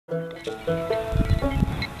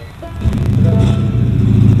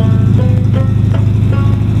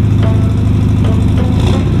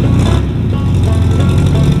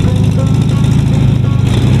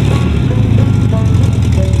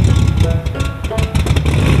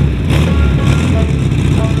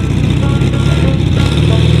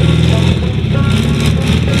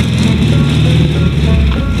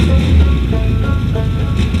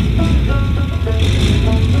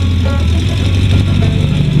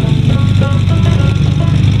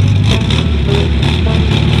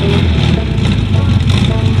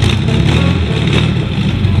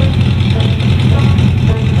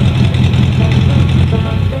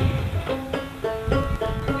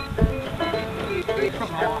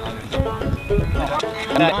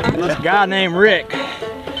This guy named Rick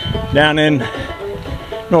down in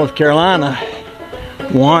North Carolina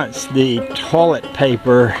wants the toilet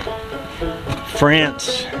paper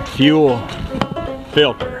France fuel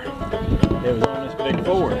filter. It was on this big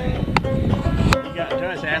Ford. He got to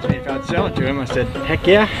us, asked me if I'd sell it to him. I said, heck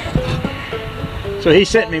yeah. So he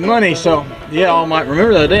sent me money. So yeah, y'all might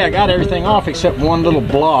remember the other day I got everything off except one little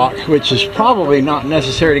block, which is probably not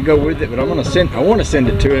necessary to go with it, but I want to send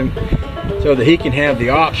it to him so that he can have the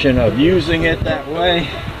option of using it that way,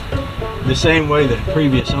 the same way that the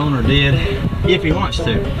previous owner did, if he wants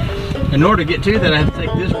to. In order to get to that, I have to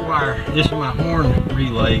take this wire, this is my horn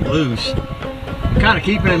relay, loose. Kind of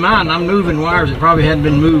keeping in mind, I'm moving wires that probably hadn't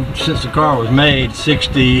been moved since the car was made.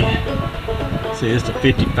 60, let's see, it's a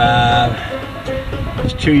 55.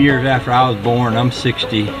 It's 2 years after I was born. I'm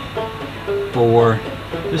 64.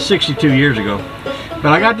 This is 62 years ago.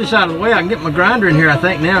 But I got this out of the way. I can get my grinder in here, I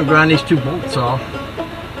think, now and grind these two bolts off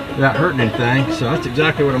without hurting anything. So that's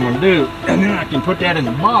exactly what I'm going to do. And then I can put that in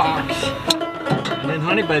the box. And then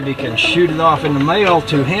Honey Baby can shoot it off in the mail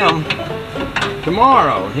to him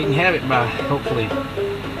tomorrow. And he can have it by, hopefully,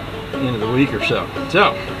 the end of the week or so.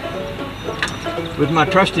 So, with my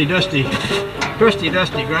trusty dusty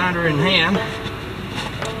grinder in hand,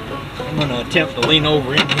 I'm going to attempt to lean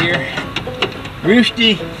over in here.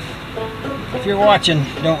 Roosty, if you're watching,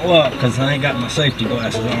 don't look, because I ain't got my safety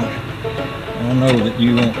glasses on. I know that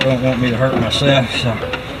you don't want me to hurt myself, so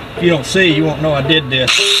if you don't see, you won't know I did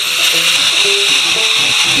this.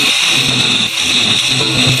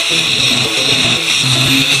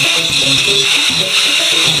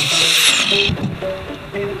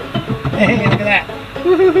 Hey, look at that.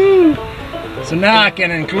 Woo-hoo-hoo. So now I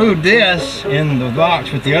can include this in the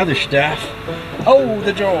box with the other stuff. Oh,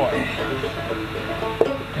 the joy.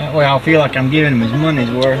 That way I'll feel like I'm giving him his money's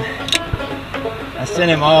worth. I sent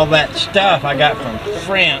him all that stuff I got from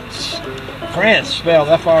France. France spelled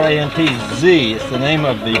F-R-A-N-T-Z. It's the name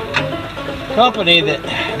of the company that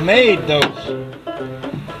made those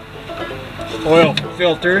oil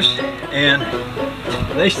filters. And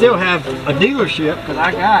they still have a dealership, because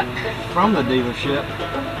I got from the dealership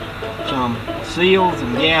some seals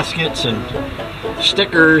and gaskets and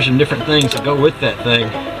stickers and different things that go with that thing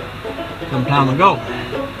some time ago.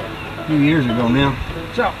 A few years ago now.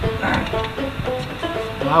 So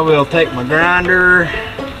I will take my grinder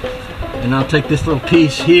and I'll take this little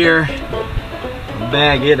piece here and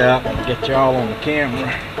bag it up and get y'all on the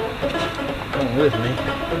camera. Come with me.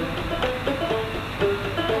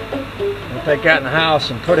 I'll take that in the house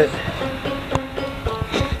and put it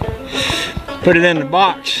in the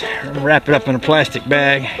box. Wrap it up in a plastic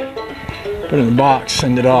bag. Put it in the box.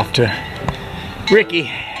 Send it off to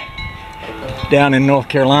Ricky down in North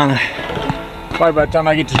Carolina. Probably by the time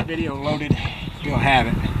I get this video loaded, you'll have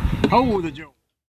it. Oh, the joke.